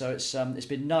now. So it's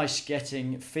been nice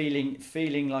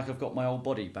feeling like I've got my old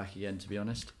body back again, to be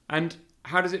honest. And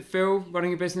how does it feel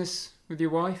running a business with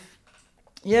your wife?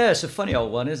 Yeah, it's a funny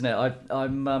old one, isn't it?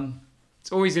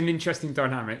 It's always an interesting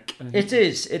dynamic. It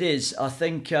is. I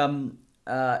think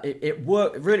it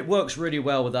works really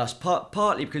well with us.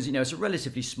 Partly because it's a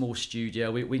relatively small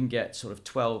studio. We can get sort of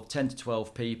 10 to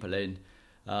 12 people in,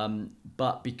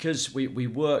 but because we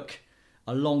work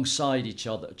alongside each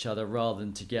other rather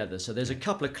than together. So there's a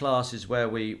couple of classes where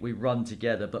we run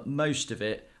together, but most of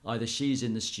it either she's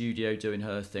in the studio doing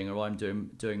her thing or I'm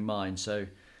doing mine. So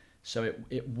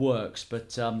it works.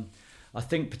 But I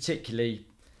think particularly,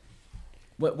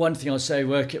 one thing I'll say,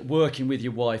 working with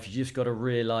your wife, you just got to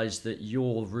realise that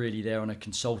you're really there on a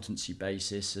consultancy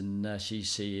basis, and she's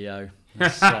CEO.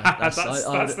 That's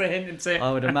the hint, isn't it?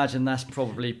 I would imagine that's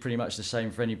probably pretty much the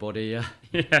same for anybody.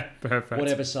 Yeah, perfect.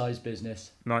 Whatever size business.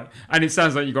 Right, and it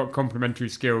sounds like you've got complementary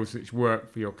skills which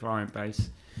work for your client base.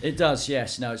 It does,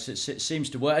 yes. No, it seems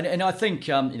to work, and I think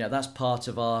that's part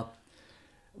of our.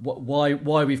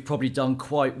 Why we've probably done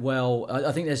quite well.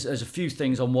 I think there's a few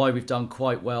things on why we've done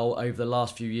quite well over the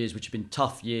last few years, which have been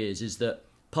tough years, is that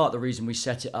part of the reason we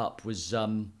set it up was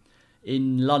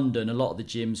in London, a lot of the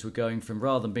gyms were going from,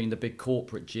 rather than being the big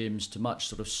corporate gyms, to much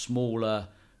sort of smaller,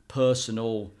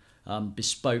 personal,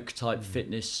 bespoke type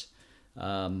fitness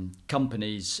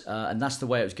companies, and that's the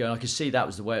way it was going. I could see that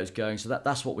was the way it was going, so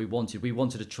that's what we wanted. We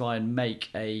wanted to try and make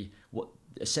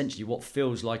what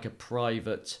feels like a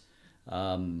private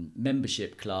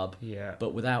membership club,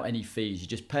 but without any fees. You're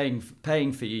just paying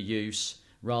for your use,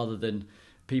 rather than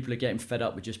people are getting fed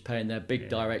up with just paying their big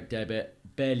direct debit,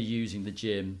 barely using the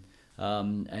gym,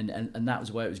 and that was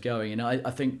the way it was going. And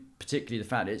I think particularly the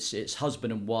fact it's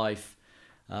husband and wife,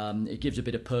 it gives a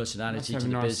bit of personality to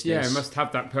the business. Yeah, it must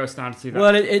have that personality,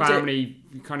 that family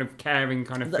kind of caring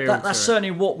kind of feel. That's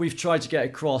certainly what we've tried to get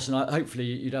across, and hopefully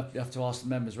you'd have to ask the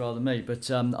members rather than me.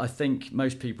 But I think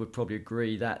most people would probably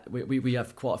agree that we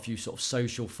have quite a few sort of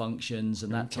social functions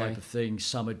and that type of thing,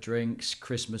 summer drinks,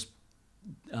 Christmas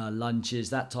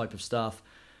lunches, that type of stuff.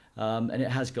 And it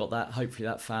has got that, hopefully,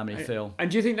 that family feel. And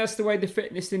do you think that's the way the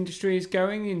fitness industry is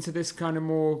going, into this kind of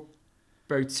more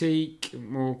boutique,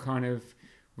 more kind of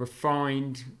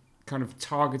refined, kind of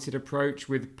targeted approach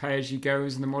with pay-as-you-go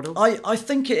as the model? I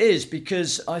think it is,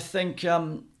 because I think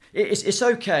it's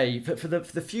okay for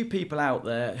the few people out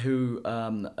there who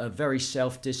are very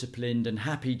self-disciplined and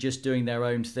happy just doing their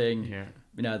own thing. Yeah.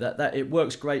 That it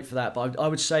works great for that. But I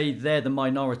would say they're the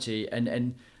minority,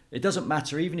 and it doesn't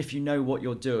matter, even if you know what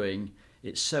you're doing.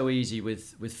 It's so easy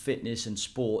with fitness and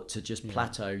sport to just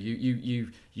plateau. You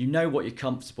know what you're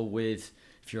comfortable with.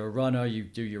 If you're a runner, you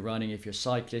do your running. If you're a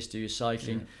cyclist, do your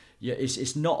cycling.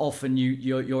 It's not often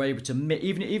you're able to,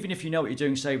 even if you know what you're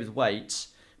doing, say with weights.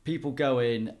 People go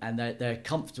in and they're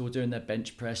comfortable doing their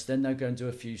bench press, then they'll go and do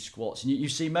a few squats. And you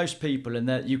see most people, and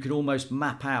that you could almost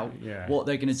map out what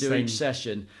they're going to do each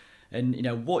session.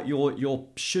 And what you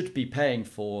should be paying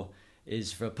for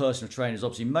is, for a personal trainer, is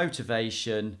obviously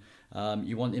motivation.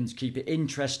 You want him to keep it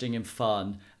interesting and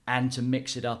fun, and to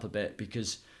mix it up a bit,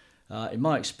 because in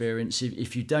my experience,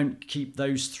 if you don't keep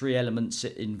those three elements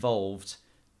involved,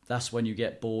 that's when you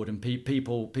get bored. And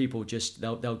people just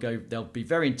they'll be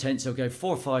very intense. They'll go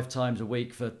 4 or 5 times a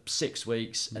week for 6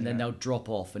 weeks, and then they'll drop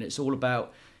off. And it's all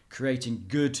about creating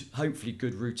hopefully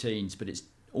good routines, but it's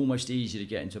almost easy to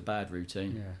get into a bad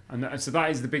routine. And so that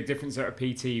is the big difference that a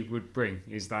PT would bring,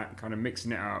 is that kind of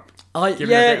mixing it up. I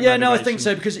think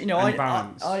so, because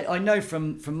I know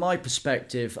from my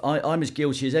perspective, I'm as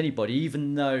guilty as anybody.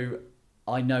 Even though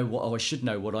I know I should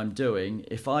know what I'm doing,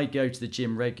 if I go to the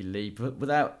gym regularly, but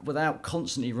without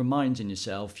constantly reminding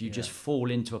yourself, you just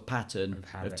fall into a pattern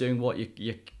of doing what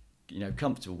you're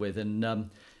comfortable with. And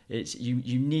it's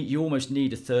you almost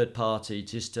need a third party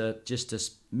just to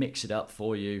mix it up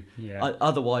for you.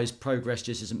 Otherwise, progress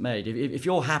just isn't made. If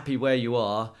you're happy where you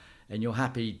are and you're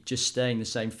happy just staying the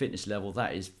same fitness level,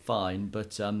 that is fine.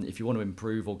 But if you want to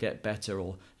improve or get better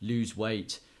or lose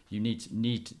weight, you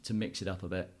need to mix it up a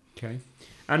bit. Okay.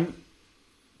 And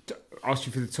to ask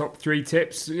you for the top 3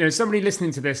 tips. Somebody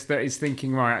listening to this that is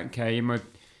thinking, right, okay, in my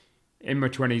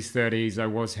 20s, 30s, I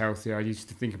was healthy. I used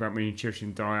to think about my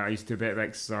nutrition, diet. I used to do a bit of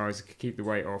exercise, I could keep the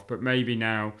weight off. But maybe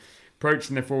now,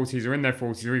 approaching their 40s or in their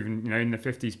 40s or even in their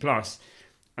 50s plus,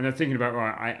 and they're thinking about,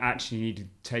 right, I actually need to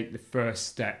take the first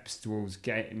steps towards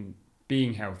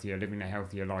being healthier, living a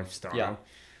healthier lifestyle. Yeah.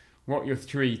 What are your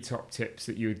 3 top tips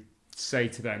that you would say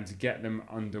to them to get them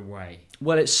underway?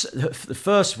 Well, it's the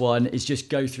first one is just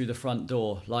go through the front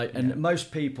door. And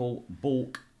most people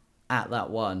balk at that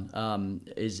one.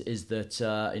 Is that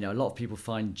a lot of people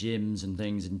find gyms and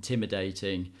things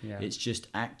intimidating. It's just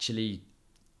actually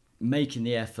making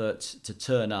the effort to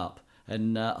turn up,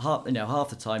 and half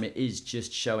the time it is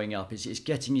just showing up. It's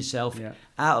getting yourself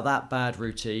out of that bad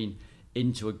routine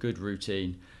into a good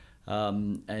routine,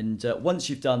 and once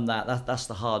you've done that's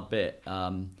the hard bit.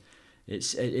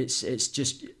 It's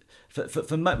just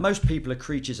for most people are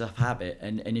creatures of habit,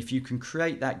 and if you can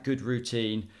create that good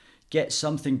routine, get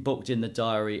something booked in the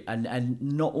diary, and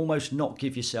not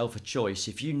give yourself a choice.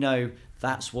 If you know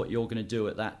that's what you're going to do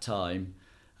at that time,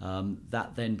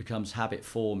 that then becomes habit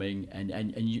forming,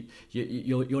 and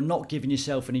you're not giving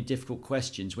yourself any difficult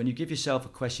questions. When you give yourself a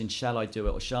question, shall I do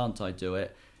it or shan't I do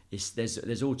it?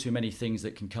 There's all too many things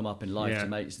that can come up in life to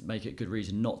make it a good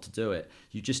reason not to do it.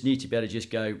 You just need to be able to just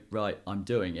go, right, I'm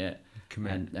doing it,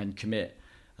 and commit.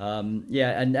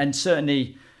 And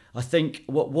certainly, I think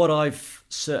what I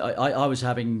was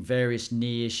having various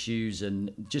knee issues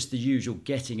and just the usual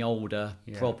getting older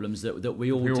problems that we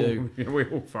all do. We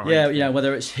all find.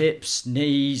 Whether it's hips,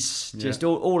 knees, just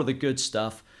all of the good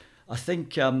stuff. I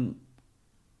think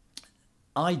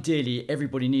ideally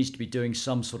everybody needs to be doing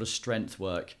some sort of strength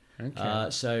work. Okay.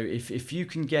 So if you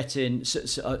can get in,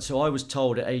 so I was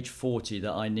told at age 40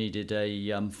 that I needed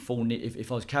a full knee.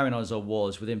 If I was carrying on as I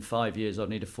was, within 5 years I'd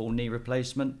need a full knee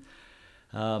replacement.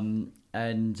 You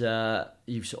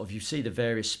see the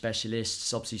various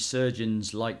specialists. Obviously,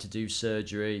 surgeons like to do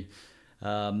surgery,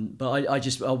 but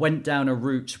I went down a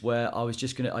route where I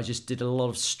just did a lot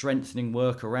of strengthening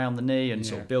work around the knee and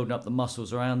sort of building up the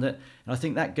muscles around it. And I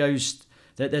think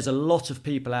there's a lot of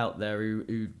people out there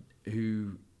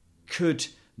who could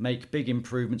make big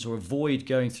improvements or avoid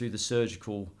going through the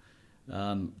surgical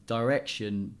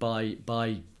direction by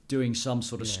doing some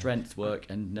sort of strength work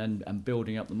and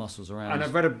building up the muscles around. And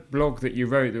I've read a blog that you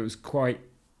wrote that was quite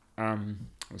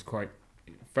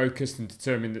focused and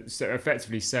determined, that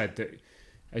effectively said that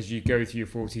as you go through your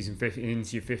 40s and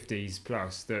into your 50s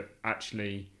plus, that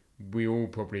actually we all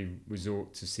probably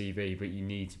resort to CV, but you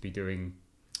need to be doing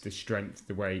the strength,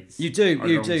 the weights. You do.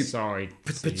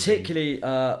 Particularly,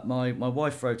 my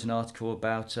wife wrote an article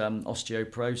about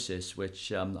osteoporosis,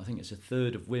 which I think it's a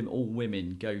third of all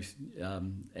women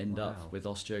end up with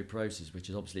osteoporosis, which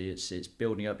is obviously it's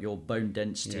building up your bone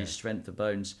density, strength of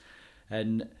bones,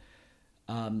 and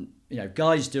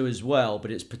guys do as well, but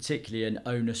it's particularly an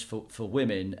onus for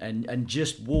women. And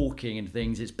just walking and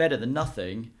things, it's better than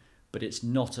nothing, but it's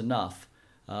not enough.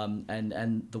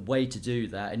 And the way to do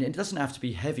that, and it doesn't have to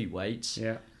be heavy weights,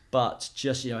 but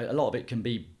just a lot of it can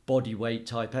be body weight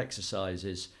type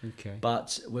exercises. Okay.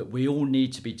 But we all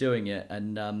need to be doing it,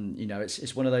 and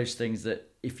it's one of those things that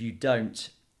if you don't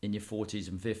in your 40s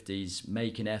and 50s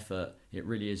make an effort, it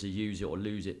really is a use it or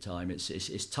lose it time.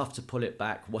 It's tough to pull it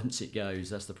back once it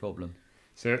goes. That's the problem.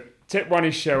 So tip 1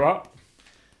 is show up.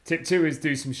 Tip 2 is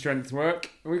do some strength work.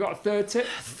 And we got a third tip?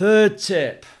 Third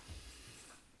tip,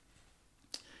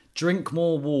 drink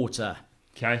more water.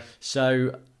 Okay.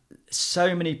 So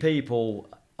many people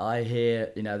I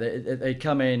hear, they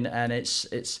come in and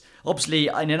it's obviously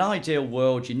in an ideal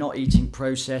world, you're not eating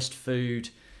processed food,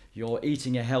 you're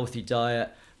eating a healthy diet.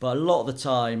 But a lot of the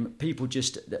time, people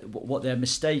what they're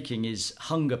mistaking is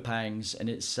hunger pangs, and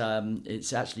it's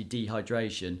actually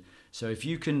dehydration. So if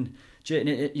you can,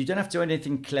 you don't have to do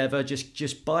anything clever.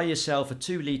 Just buy yourself a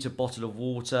 2-litre bottle of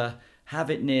water, have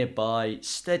it nearby,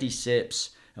 steady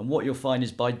sips. And what you'll find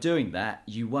is by doing that,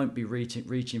 you won't be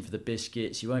reaching for the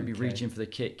biscuits, you won't be reaching for the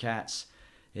Kit Kats.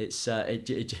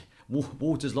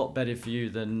 Water's a lot better for you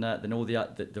than all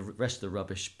the rest of the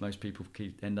rubbish most people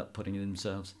end up putting in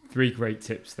themselves. 3 great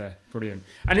tips there, brilliant.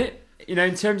 And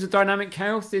in terms of dynamic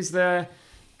health, is there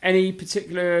any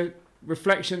particular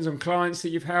reflections on clients that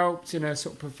you've helped in a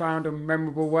sort of profound and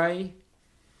memorable way?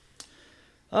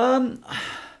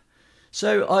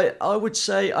 So I would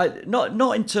say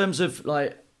not in terms of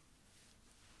like,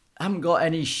 I haven't got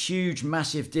any huge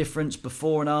massive difference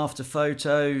before and after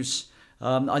photos.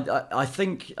 I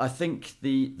think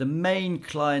the main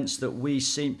clients that we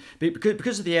see,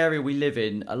 because of the area we live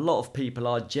in, a lot of people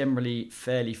are generally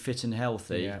fairly fit and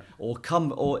healthy,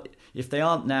 or if they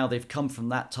aren't now, they've come from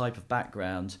that type of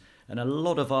background. And a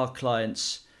lot of our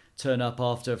clients turn up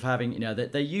after having,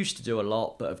 they used to do a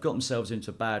lot, but have got themselves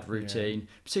into a bad routine,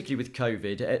 particularly with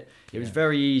COVID. It was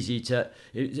very easy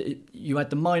you had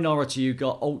the minority who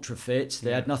got ultra fit.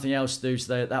 They had nothing else to do,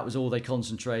 so that was all they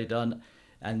concentrated on.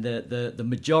 And the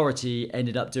majority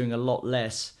ended up doing a lot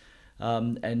less.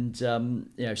 Some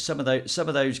of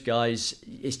those guys,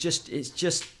 it's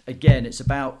just again, it's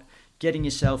about getting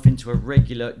yourself into a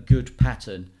regular good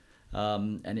pattern.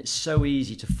 And it's so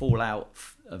easy to fall out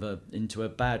into a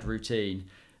bad routine.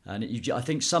 And I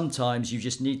think sometimes you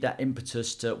just need that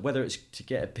impetus to, whether it's to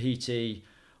get a PT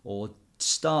or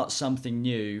start something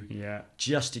new,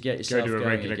 just to get yourself going. Go to a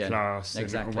regular again. Class,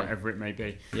 exactly, or whatever it may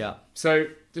be. Yeah. So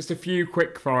just a few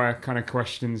quick fire kind of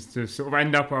questions to sort of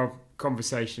end up our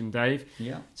conversation, Dave.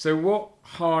 Yeah. So what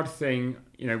hard thing,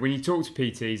 when you talk to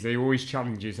PTs, they always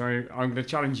challenge you. So I'm going to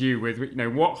challenge you with,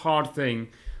 what hard thing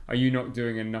are you not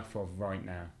doing enough of right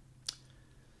now?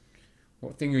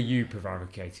 What thing are you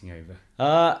prevaricating over?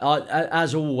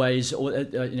 As always,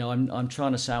 I'm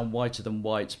trying to sound whiter than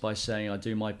white by saying I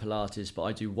do my Pilates, but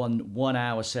I do one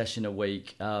hour session a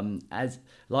week. As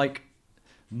like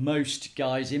most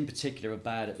guys in particular are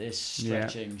bad at this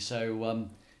stretching. So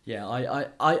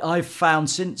I've found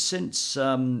since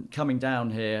coming down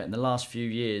here in the last few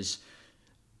years,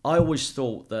 I always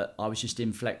thought that I was just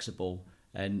inflexible,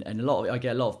 and I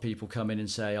get a lot of people come in and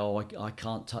say, "Oh, I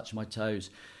can't touch my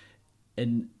toes."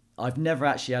 And I've never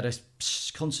actually had a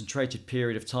concentrated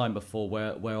period of time before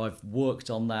where I've worked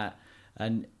on that.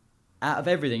 And out of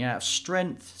everything, out of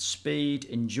strength, speed,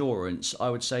 endurance, I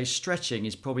would say stretching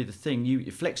is probably the thing.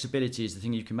 Flexibility is the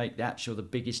thing you can make the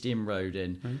biggest inroad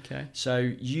in. Okay. So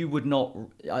you would not.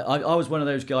 I was one of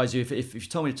those guys who, if you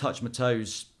told me to touch my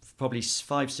toes probably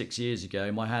 5-6 years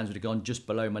ago, my hands would have gone just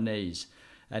below my knees.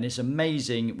 And it's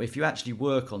amazing if you actually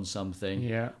work on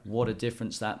something, what a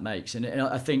difference that makes. And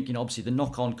I think, obviously the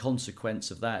knock-on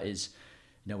consequence of that is,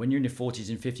 when you're in your 40s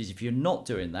and 50s, if you're not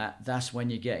doing that, that's when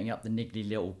you're getting up the niggly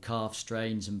little calf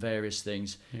strains and various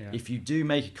things. Yeah. If you do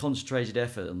make a concentrated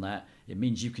effort on that, it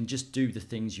means you can just do the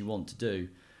things you want to do.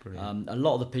 A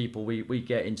lot of the people we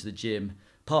get into the gym,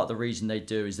 part of the reason they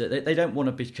do is that they don't want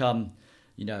to become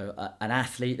an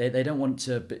athlete. They don't want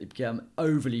to become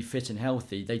overly fit and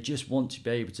healthy. They just want to be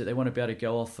able to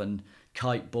go off and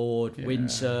kiteboard,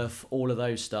 windsurf, all of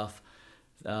those stuff,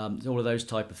 all of those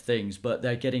type of things. But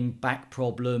they're getting back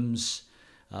problems,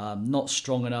 not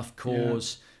strong enough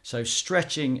cores. Yeah. So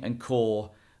stretching and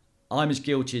core, I'm as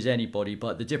guilty as anybody,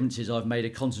 but the difference is I've made a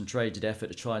concentrated effort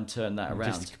to try and turn that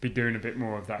around. Just be doing a bit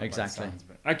more of that. Exactly.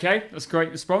 Okay, that's a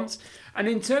great response. And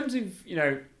in terms of,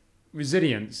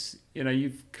 resilience,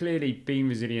 you've clearly been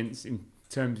resilient in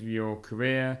terms of your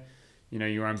career,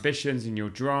 your ambitions and your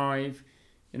drive.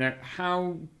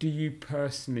 How do you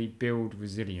personally build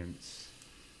resilience?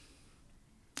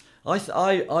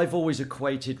 I've always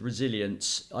equated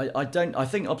resilience. I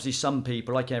think obviously some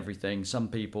people, like everything, some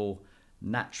people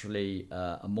naturally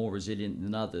are more resilient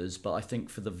than others, but I think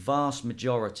for the vast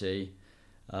majority,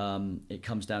 it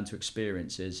comes down to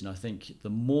experiences. And I think the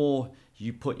more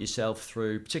you put yourself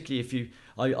through, particularly if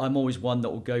I'm always one that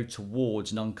will go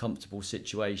towards an uncomfortable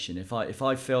situation. If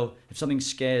something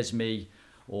scares me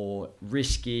or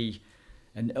risky,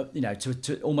 and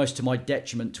to almost to my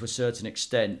detriment to a certain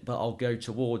extent, but I'll go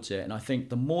towards it. And I think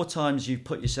the more times you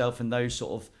put yourself in those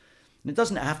sort of, and it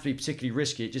doesn't have to be particularly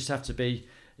risky, it just has to be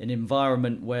an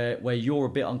environment where you're a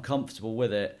bit uncomfortable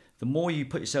with it. The more you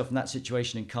put yourself in that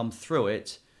situation and come through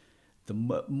it,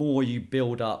 the more you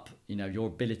build up, your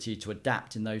ability to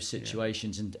adapt in those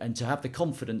situations and to have the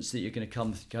confidence that you're going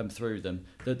to come through them.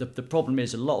 The problem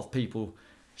is a lot of people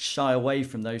shy away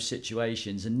from those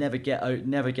situations and never get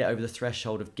over the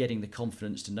threshold of getting the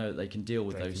confidence to know that they can deal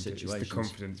with those situations. It's the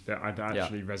confidence bit. I'd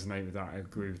actually resonate with that. I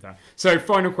agree with that. So,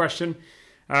 final question.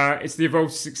 It's the Evolve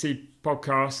to Succeed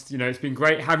podcast. It's been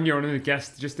great having you on as a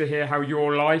guest, just to hear how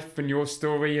your life and your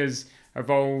story has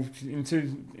evolved in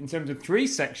terms of 3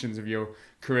 sections of your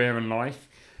career and life.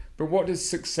 But what does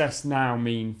success now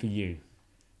mean for you?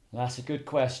 That's a good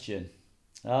question.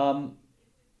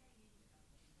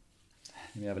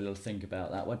 Let me have a little think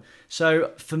about that one.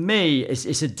 So for me,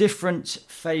 it's a different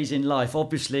phase in life.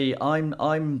 Obviously, I'm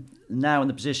now in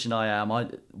the position I am.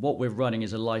 What we're running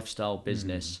is a lifestyle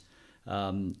business,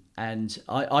 and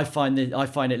I find it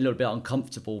a little bit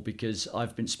uncomfortable because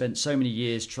I've spent so many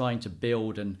years trying to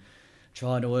build and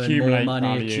trying to earn more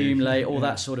money, accumulate all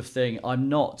that sort of thing. I'm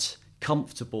not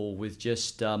comfortable with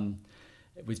just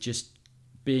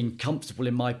being comfortable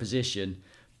in my position.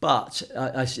 But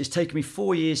it's taken me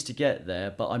 4 years to get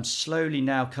there, but I'm slowly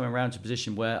now coming around to a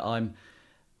position where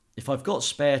if I've got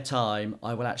spare time,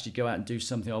 I will actually go out and do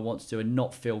something I want to do and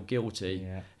not feel guilty.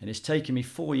 Yeah. And it's taken me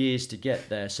 4 years to get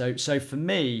there. So for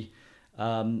me,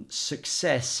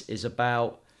 success is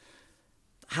about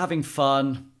having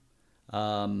fun,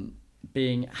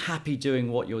 being happy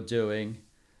doing what you're doing,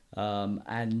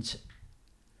 and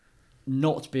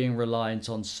not being reliant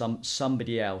on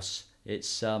somebody else.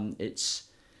 It's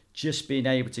just being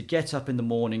able to get up in the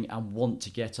morning and want to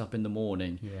get up in the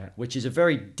morning, which is a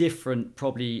very different,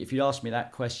 probably, if you'd asked me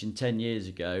that question 10 years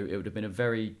ago, it would have been a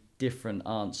very different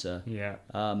answer. Yeah.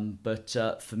 But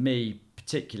for me,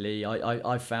 particularly,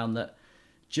 I found that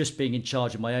just being in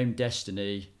charge of my own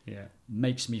destiny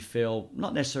makes me feel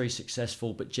not necessarily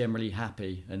successful, but generally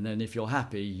happy. And then if you're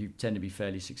happy, you tend to be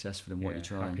fairly successful in what you're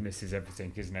trying. Happiness is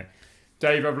everything, isn't it?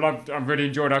 Dave, I've really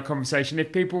enjoyed our conversation.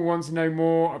 If people want to know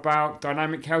more about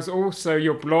Dynamic Health, also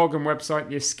your blog and website,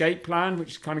 The Escape Plan,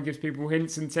 which kind of gives people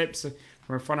hints and tips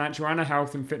from a financial and a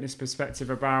health and fitness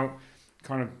perspective about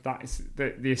kind of that is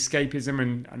the escapism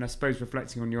and I suppose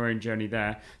reflecting on your own journey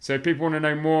there. So if people want to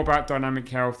know more about Dynamic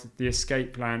Health, The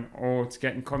Escape Plan, or to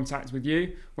get in contact with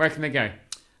you, where can they go?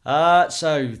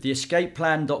 So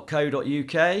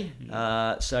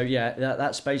theescapeplan.co.uk.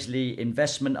 That's basically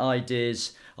investment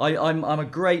ideas. I'm a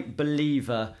great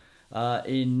believer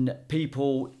in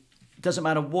people. It doesn't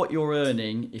matter what you're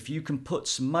earning, if you can put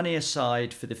some money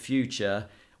aside for the future,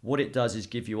 what it does is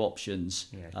give you options.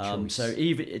 So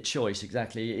even a choice,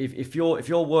 exactly. If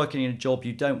you're working in a job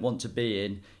you don't want to be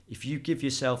in, if you give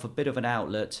yourself a bit of an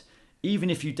outlet,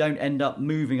 even if you don't end up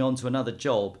moving on to another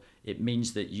job, it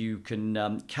means that you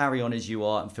can carry on as you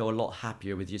are and feel a lot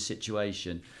happier with your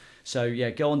situation. So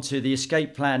go on to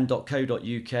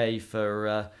theescapeplan.co.uk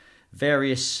for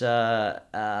various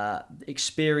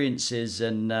experiences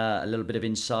and a little bit of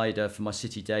insider for my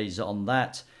city days on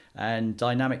that. And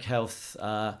Dynamic Health,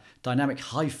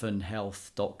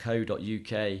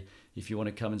 dynamic-health.co.uk if you want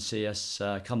to come and see us,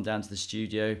 come down to the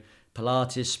studio.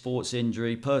 Pilates, sports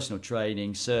injury, personal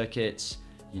training, circuits,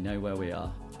 you know where we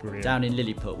are. Brilliant. Down in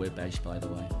Lilliput we're based, by the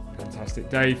way. Fantastic.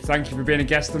 Dave, thank you for being a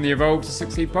guest on the Evolve to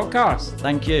Succeed podcast.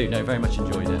 Thank you. No, very much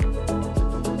enjoyed it.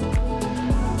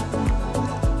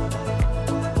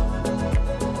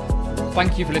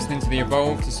 Thank you for listening to the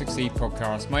Evolve to Succeed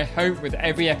podcast. My hope with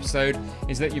every episode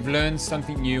is that you've learned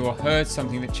something new or heard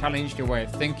something that challenged your way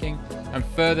of thinking and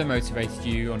further motivated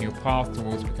you on your path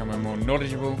towards becoming a more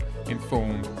knowledgeable,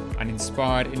 informed and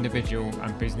inspired individual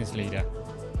and business leader.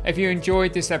 If you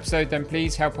enjoyed this episode, then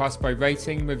please help us by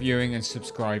rating, reviewing and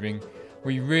subscribing.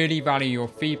 We really value your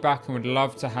feedback and would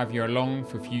love to have you along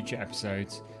for future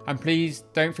episodes. And please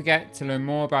don't forget to learn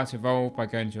more about Evolve by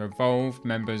going to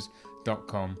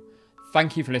evolvemembers.com.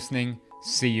 Thank you for listening.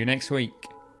 See you next week.